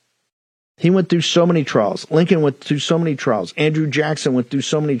 He went through so many trials. Lincoln went through so many trials. Andrew Jackson went through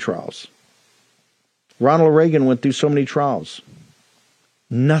so many trials. Ronald Reagan went through so many trials.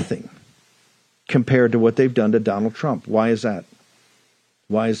 Nothing compared to what they've done to Donald Trump. Why is that?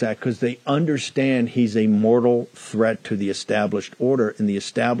 Why is that? Because they understand he's a mortal threat to the established order, and the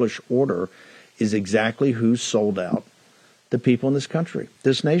established order is exactly who sold out the people in this country,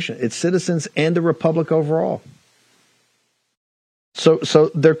 this nation, its citizens, and the republic overall. So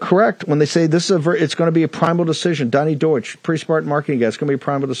they're correct when they say this is it's going to be a primal decision. Donnie Deutsch, pretty smart marketing guy, it's going to be a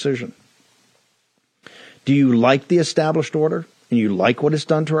primal decision. Do you like the established order, and you like what it's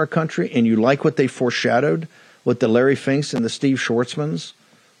done to our country, and you like what they foreshadowed, what the Larry Finks and the Steve Schwartzmans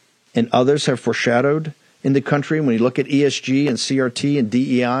and others have foreshadowed in the country? When you look at ESG and CRT and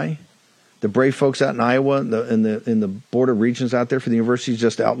DEI, the brave folks out in Iowa and the border regions out there for the universities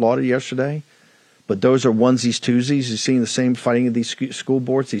just outlawed it yesterday. But those are onesies, twosies. You're seeing the same fighting of these school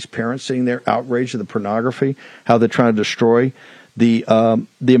boards, these parents sitting there outraged at the pornography, how they're trying to destroy the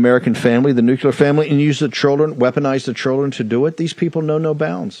American family, the nuclear family, and use the children, weaponize the children to do it. These people know no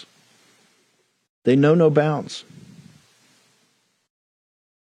bounds. They know no bounds.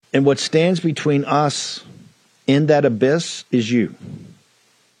 And what stands between us and that abyss is you.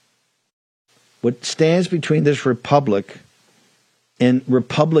 What stands between this republic and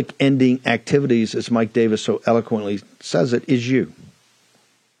republic-ending activities, as Mike Davis so eloquently says it, is you.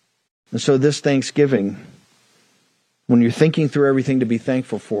 And so this Thanksgiving, when you're thinking through everything to be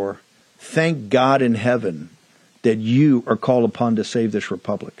thankful for, thank God in heaven that you are called upon to save this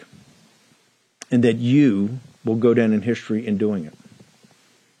republic, and that you will go down in history in doing it.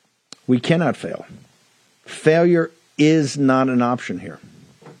 We cannot fail. Failure is not an option here.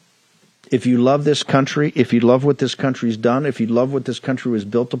 If you love this country, if you love what this country's done, if you love what this country was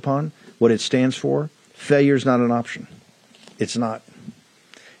built upon, what it stands for, failure is not an option. It's not.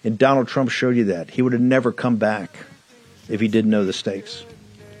 And Donald Trump showed you that. He would have never come back if he didn't know the stakes.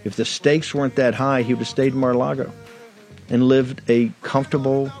 If the stakes weren't that high, he would have stayed in Mar-a-Lago and lived a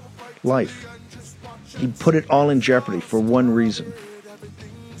comfortable life. He put it all in jeopardy for one reason,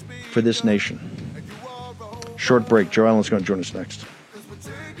 for this nation. Short break. Joe Allen's going to join us next.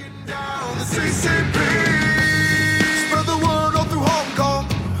 CCP, spread the word all through Hong Kong.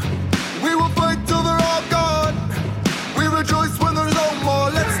 We will fight till they're all gone. We rejoice when there's no more.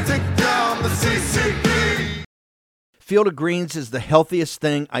 Let's take down the CCP. Field of Greens is the healthiest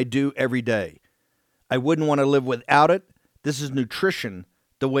thing I do every day. I wouldn't want to live without it. This is nutrition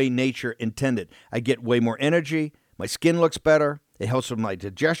the way nature intended. I get way more energy. My skin looks better. It helps with my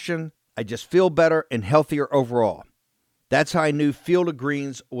digestion. I just feel better and healthier overall. That's how I knew Field of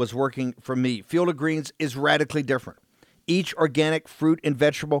Greens was working for me. Field of Greens is radically different. Each organic fruit and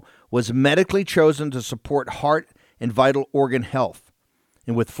vegetable was medically chosen to support heart and vital organ health.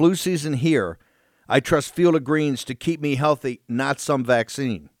 And with flu season here, I trust Field of Greens to keep me healthy, not some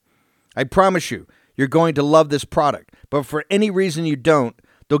vaccine. I promise you, you're going to love this product. But for any reason you don't,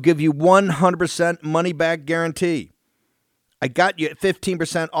 they'll give you 100% money-back guarantee. I got you at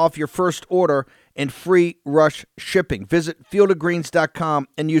 15% off your first order and free rush shipping. Visit fieldofgreens.com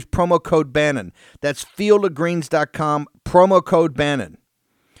and use promo code Bannon. That's fieldofgreens.com, promo code Bannon.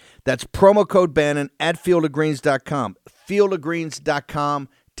 That's promo code Bannon at fieldofgreens.com. Fieldofgreens.com.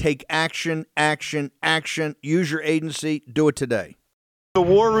 Take action, action, action. Use your agency. Do it today. The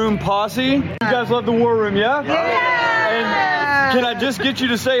War Room Posse. You guys love the War Room, yeah? Yeah! And can I just get you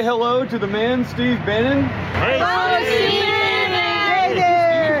to say hello to the man, Steve Bannon? Hello, Steve Bannon! Hey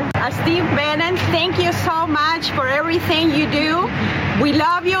there! Steve Bannon, thank you so much for everything you do. We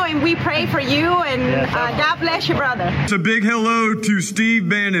love you and we pray for you, and God bless you, brother. It's a big hello to Steve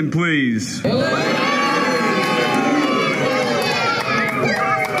Bannon, please.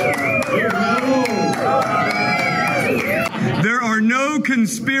 There are no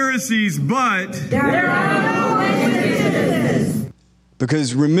conspiracies, but there are no coincidences.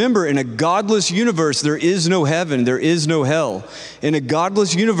 Because remember, in a godless universe, there is no heaven, there is no hell. In a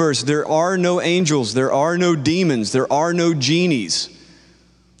godless universe, there are no angels, there are no demons, there are no genies.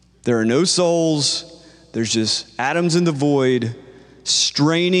 There are no souls, there's just atoms in the void,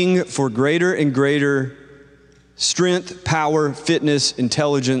 straining for greater and greater strength, power, fitness,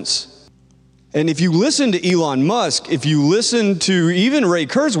 intelligence. And if you listen to Elon Musk, if you listen to even Ray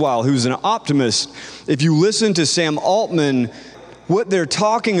Kurzweil, who's an optimist, if you listen to Sam Altman, what they're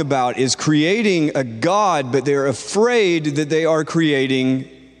talking about is creating a god, but they're afraid that they are creating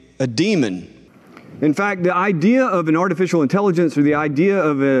a demon. In fact, the idea of an artificial intelligence or the idea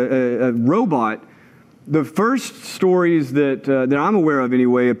of a robot, the first stories that I'm aware of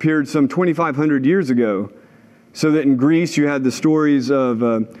anyway, appeared some 2,500 years ago. So that in Greece you had the stories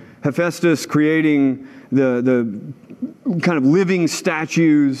of Hephaestus creating the kind of living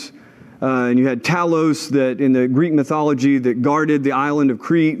statues, and you had Talos that in the Greek mythology that guarded the island of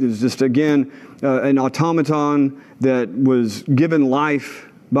Crete. There's just, again, an automaton that was given life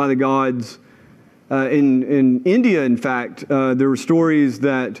by the gods. In India, in fact, there were stories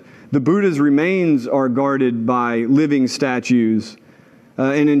that the Buddha's remains are guarded by living statues.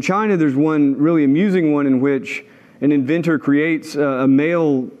 And in China, there's one really amusing one in which an inventor creates a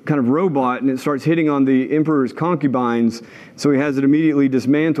male kind of robot, and it starts hitting on the emperor's concubines, so he has it immediately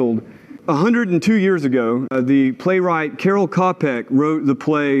dismantled. 102 years ago, the playwright Karel Kopek wrote the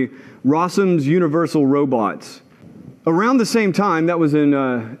play Rossum's Universal Robots. Around the same time, that was in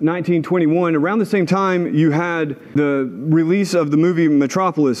 1921, around the same time you had the release of the movie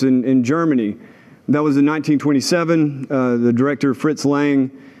Metropolis in Germany. That was in 1927, the director Fritz Lang.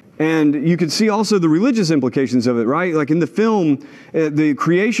 And you could see also the religious implications of it, right? Like in the film, the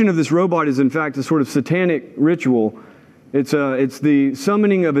creation of this robot is in fact a sort of satanic ritual. It's the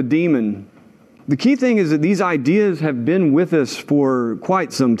summoning of a demon. The key thing is that these ideas have been with us for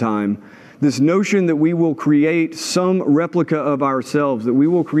quite some time. This notion that we will create some replica of ourselves, that we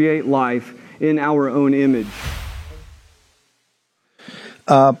will create life in our own image.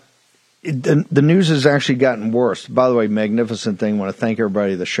 The news has actually gotten worse. By the way, magnificent thing. I want to thank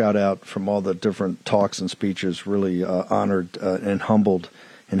everybody. The shout out from all the different talks and speeches. Really honored and humbled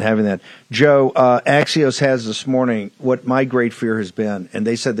in having that. Joe, Axios has this morning what my great fear has been, and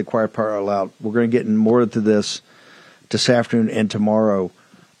they said the quiet part out loud. We're going to get in more to this afternoon and tomorrow.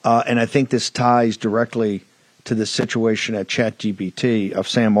 And I think this ties directly to the situation at ChatGPT of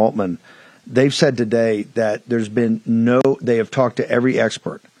Sam Altman. They've said today that they have talked to every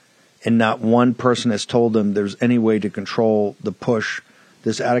expert, and not one person has told them there's any way to control the push,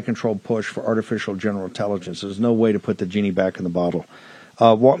 this out-of-control push for artificial general intelligence. There's no way to put the genie back in the bottle.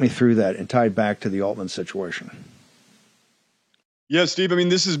 Walk me through that and tie it back to the Altman situation. Yeah, Steve, I mean,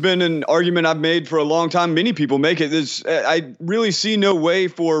 this has been an argument I've made for a long time. Many people make it. I really see no way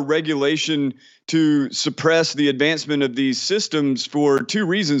for regulation to suppress the advancement of these systems for two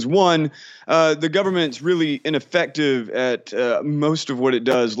reasons. One, the government's really ineffective at most of what it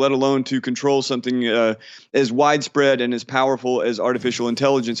does, let alone to control something as widespread and as powerful as artificial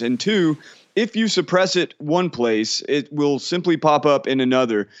intelligence. And two, if you suppress it one place, it will simply pop up in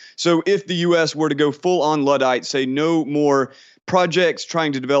another. So if the U.S. were to go full on Luddite, say no more projects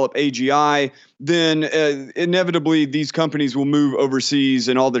trying to develop AGI, then inevitably these companies will move overseas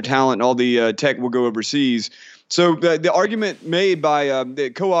and all their talent, all the tech will go overseas. So the argument made by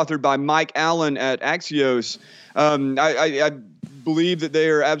co-authored by Mike Allen at Axios, I believe that they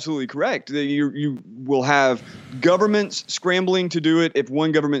are absolutely correct. You will have governments scrambling to do it. If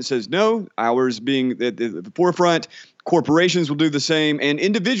one government says no, ours being at the forefront, corporations will do the same, and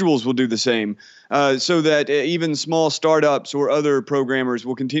individuals will do the same, so that even small startups or other programmers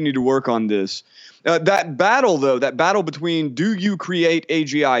will continue to work on this. That battle between, do you create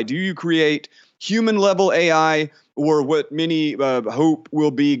AGI? Do you create human level AI, or what many hope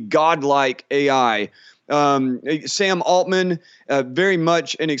will be godlike AI? Sam Altman, very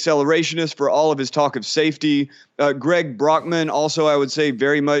much an accelerationist for all of his talk of safety. Greg Brockman, also, I would say,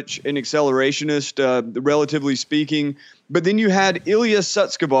 very much an accelerationist, relatively speaking. But then you had Ilya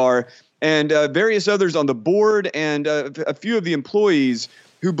Sutskever and various others on the board and a few of the employees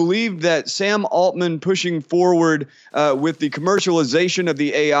who believed that Sam Altman pushing forward with the commercialization of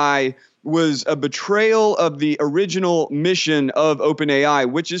the AI was a betrayal of the original mission of OpenAI,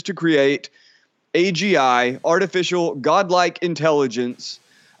 which is to create AGI, artificial godlike intelligence,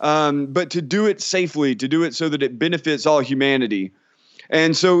 but to do it safely, to do it so that it benefits all humanity.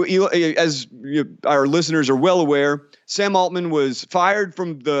 And so, as our listeners are well aware, Sam Altman was fired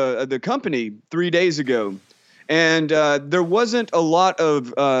from the company 3 days ago. And there wasn't a lot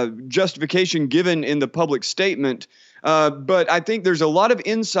of justification given in the public statement. But I think there's a lot of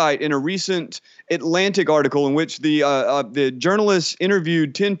insight in a recent Atlantic article in which the journalists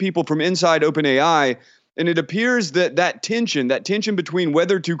interviewed 10 people from inside OpenAI. And it appears that tension between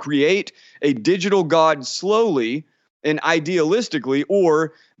whether to create a digital god slowly and idealistically,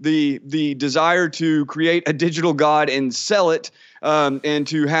 or the desire to create a digital god and sell it, and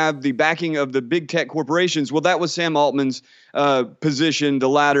to have the backing of the big tech corporations. Well, that was Sam Altman's position, the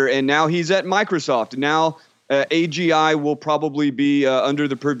latter, and now he's at Microsoft. Now AGI will probably be under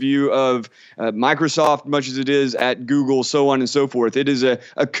the purview of Microsoft, much as it is at Google, so on and so forth. It is a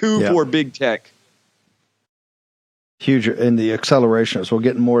coup for big tech. Huge in the accelerations. We'll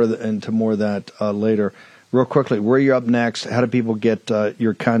get into more of that later. Real quickly, where are you up next? How do people get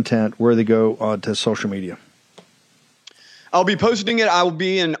your content? Where do they go to social media? I'll be posting it. I will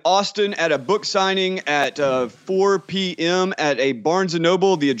be in Austin at a book signing at 4 p.m. at a Barnes &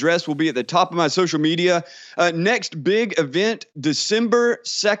 Noble. The address will be at the top of my social media. Next big event, December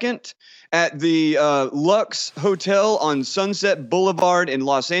 2nd at the Lux Hotel on Sunset Boulevard in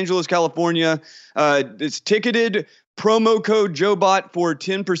Los Angeles, California. It's ticketed. Promo code JoeBot for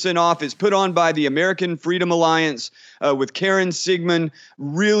 10% off. It's put on by the American Freedom Alliance with Karen Sigmund.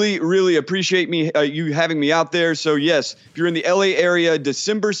 Really, really appreciate you having me out there. So, yes, if you're in the LA area,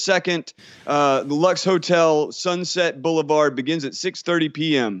 December 2nd, the Lux Hotel, Sunset Boulevard, begins at 6:30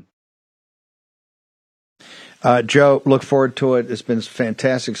 p.m. Joe, look forward to it. It's been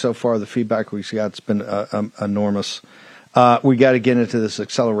fantastic so far. The feedback we've got has been enormous. We got to get into this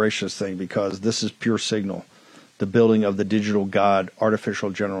accelerations thing because this is pure signal. The building of the digital god, artificial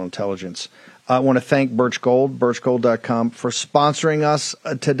general intelligence. I want to thank Birch Gold, birchgold.com, for sponsoring us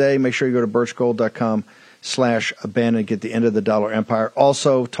today. Make sure you go to birchgold.com/abandon, get the end of the dollar empire.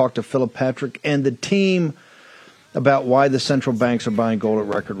 Also, talk to Philip Patrick and the team about why the central banks are buying gold at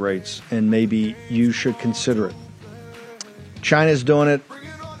record rates, and maybe you should consider it. China's doing it.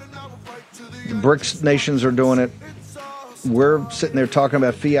 The BRICS nations are doing it. We're sitting there talking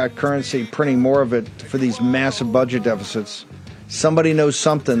about fiat currency, printing more of it for these massive budget deficits. Somebody knows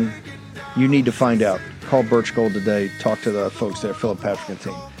something. You need to find out. Call Birch Gold today. Talk to the folks there, Philip Patrick and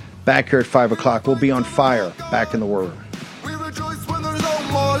team. Back here at 5 o'clock. We'll be on fire. Back in the War Room. We rejoice when there's no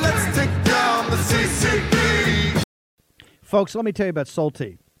more. Let's take down the CCP. Folks, let me tell you about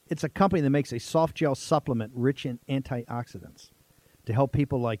Solti. It's a company that makes a soft gel supplement rich in antioxidants to help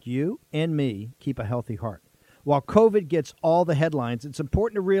people like you and me keep a healthy heart. While COVID gets all the headlines, it's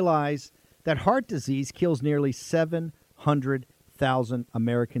important to realize that heart disease kills nearly 700,000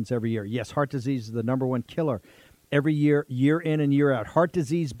 Americans every year. Yes, heart disease is the number one killer every year, year in and year out. Heart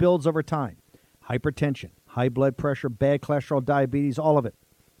disease builds over time. Hypertension, high blood pressure, bad cholesterol, diabetes, all of it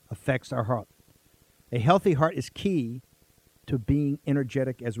affects our heart. A healthy heart is key to being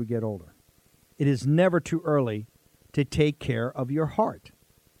energetic as we get older. It is never too early to take care of your heart.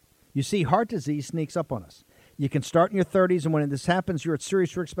 You see, heart disease sneaks up on us. You can start in your 30s, and when this happens, you're at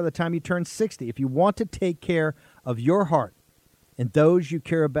serious risk by the time you turn 60. If you want to take care of your heart and those you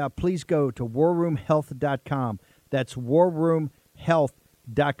care about, please go to warroomhealth.com. That's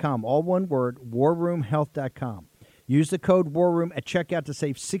warroomhealth.com. All one word, warroomhealth.com. Use the code WARROOM at checkout to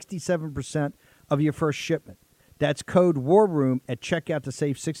save 67% of your first shipment. That's code WARROOM at checkout to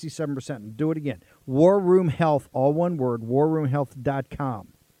save 67%. And do it again. War Room Health, all one word, warroomhealth.com.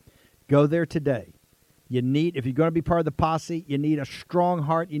 Go there today. If you're going to be part of the posse, you need a strong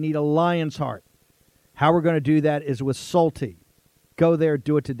heart. You need a lion's heart. How we're going to do that is with Solti. Go there,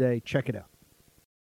 do it today. Check it out.